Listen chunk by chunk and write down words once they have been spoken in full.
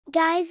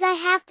Guys, I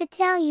have to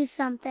tell you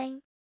something.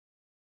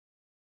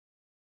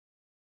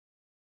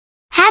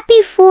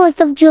 Happy 4th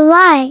of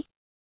July.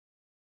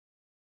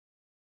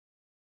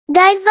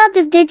 Dive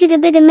of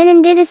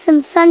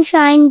digitibitamin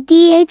sunshine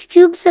dh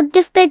tube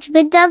subdifbitch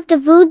bidov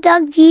devu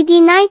dug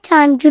gd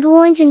nighttime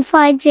judorange and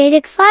fi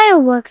jadic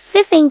fireworks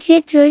fiffing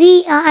jit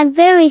judi I'm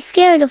very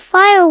scared of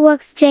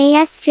fireworks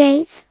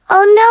JSJs.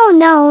 Oh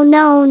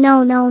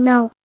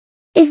no.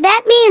 Is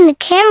that me in the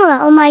camera?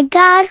 Oh my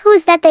god, who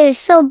is that? They are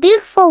so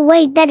beautiful.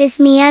 Wait, that is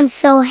me. I'm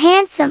so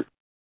handsome.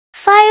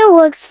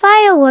 Fireworks.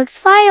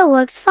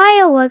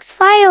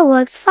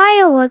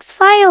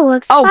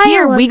 Oh,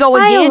 here we go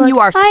again. You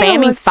are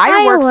spamming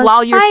fireworks,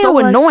 lol. You're so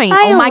annoying.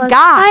 Oh my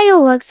god.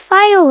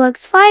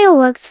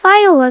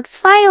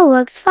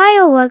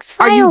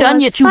 Are you done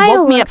yet? You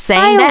woke me up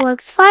saying that?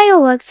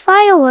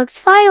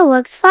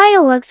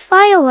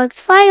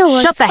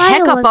 Shut the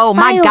heck up. Oh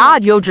my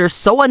god, yo, you're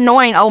so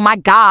annoying. Oh my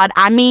god.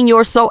 I mean,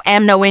 you're so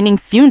annoying,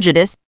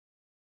 fugitus.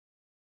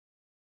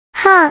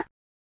 Huh.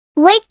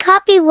 Wait,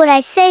 copy what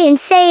I say and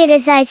say it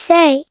as I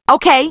say.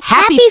 Okay,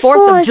 happy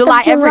 4th of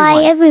July,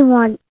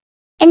 everyone.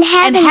 And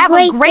have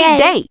a great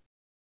day.